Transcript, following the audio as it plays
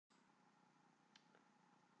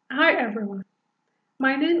Hi everyone,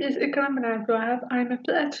 my name is Ikram Ben. I'm a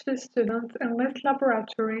PhD student in Lit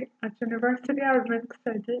Laboratory at University Arabic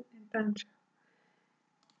Study in Tangier.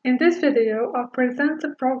 In this video, I'll present the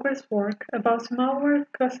progress work about malware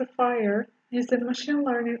classifier using machine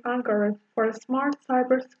learning algorithms for a smart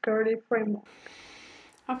cybersecurity framework.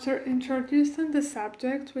 After introducing the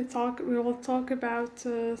subject, we will talk about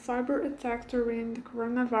cyber attack during the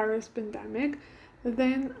coronavirus pandemic.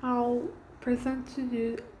 Then I'll present to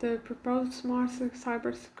you the proposed smart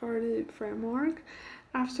cybersecurity framework.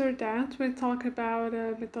 After that, we talk about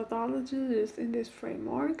methodology used in this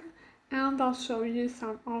framework, and I'll show you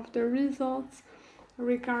some of the results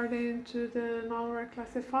regarding to the malware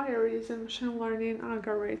classifier using machine learning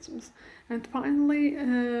algorithms. And finally,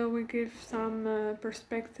 we give some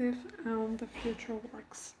perspective on the future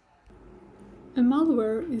works. A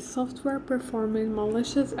malware is software performing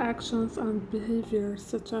malicious actions and behaviors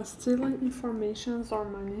such as stealing information or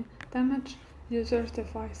money, damage users'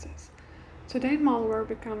 devices. Today, malware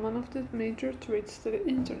became one of the major threats to the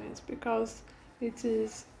internet because it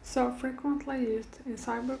is so frequently used in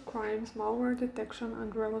cybercrimes. Malware detection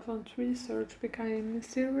and relevant research became a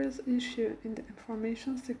serious issue in the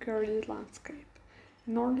information security landscape.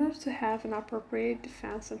 In order to have an appropriate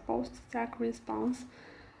defense and post-attack response,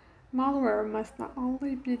 malware must not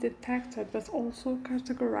only be detected but also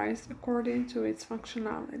categorized according to its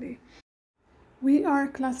functionality. We are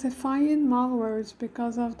classifying malwares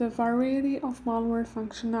because of the variety of malware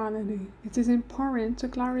functionality. It is important to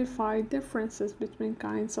clarify differences between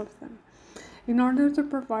kinds of them. In order to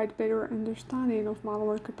provide better understanding of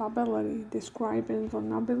malware capability, describing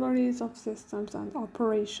vulnerabilities of systems and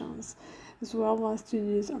operations, as well as to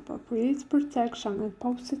use appropriate protection and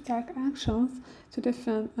post-attack actions to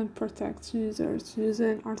defend and protect users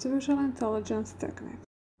using artificial intelligence techniques.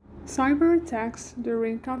 Cyber attacks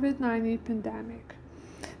during COVID-19 pandemic.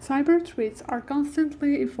 Cyber threats are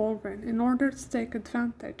constantly evolving in order to take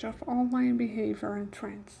advantage of online behavior and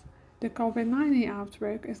trends. The COVID-19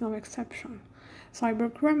 outbreak is no exception.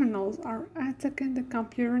 Cybercriminals are attacking the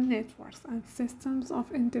computer networks and systems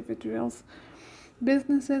of individuals,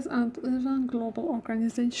 businesses, and even global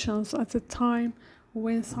organizations at a time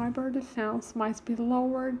when cyber defense might be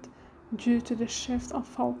lowered due to the shift of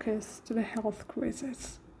focus to the health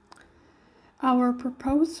crisis. Our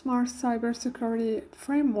proposed smart cybersecurity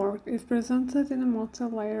framework is presented in a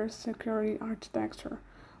multi-layer security architecture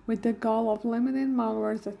with the goal of limiting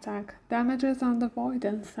malware's attack, damages, and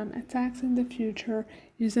avoiding some attacks in the future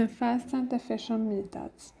using fast and efficient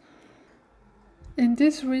methods. In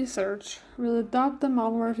this research, we'll adopt the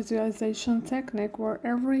malware visualization technique where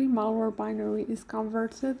every malware binary is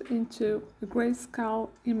converted into a grayscale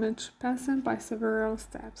image passing by several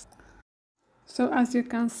steps. So as you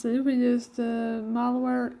can see, we use the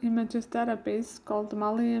malware images database called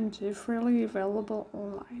MaliMG, freely available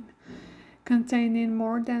online, containing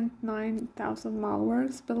more than 9,000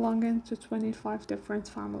 malwares belonging to 25 different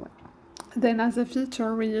families. Then as a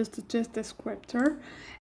feature, we use the gist descriptor.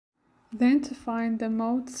 Then to find the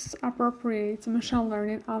most appropriate machine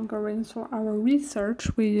learning algorithms for our research,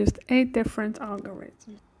 we used 8 different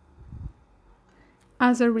algorithms.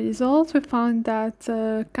 As a result, we found that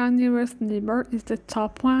K-nearest neighbor is the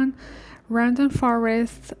top one, random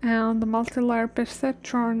forest and multi-layer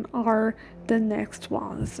perceptron are the next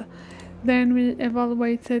ones. Then we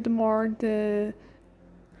evaluated more the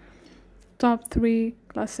top 3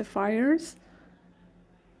 classifiers.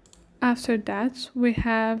 After that, we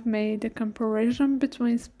have made a comparison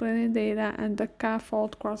between splitting data and the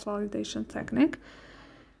K-fold cross-validation technique.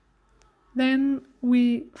 Then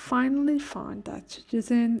we finally found that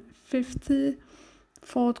using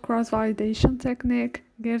 50-fold cross-validation technique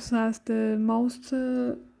gives us the most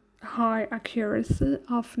high accuracy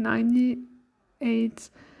of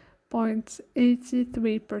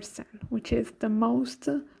 98.83%, which is the most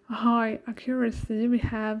high accuracy we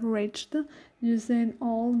have reached using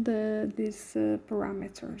all these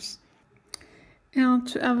parameters. And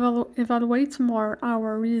to evaluate more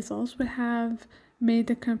our results, we have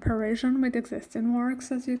made a comparison with existing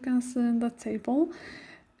works, as you can see in the table,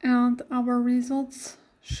 and our results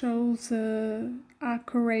shows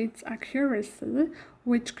accurate accuracy,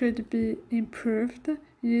 which could be improved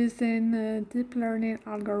using deep learning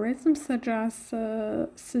algorithms such as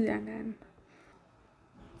CNN.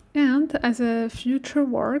 And as a future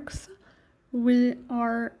works, we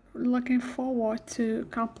are looking forward to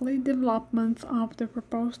complete development of the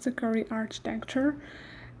proposed security architecture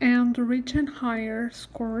and reaching higher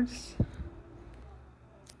scores.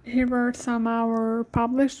 Here are some of our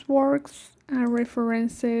published works and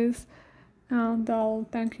references, and I'll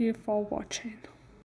thank you for watching.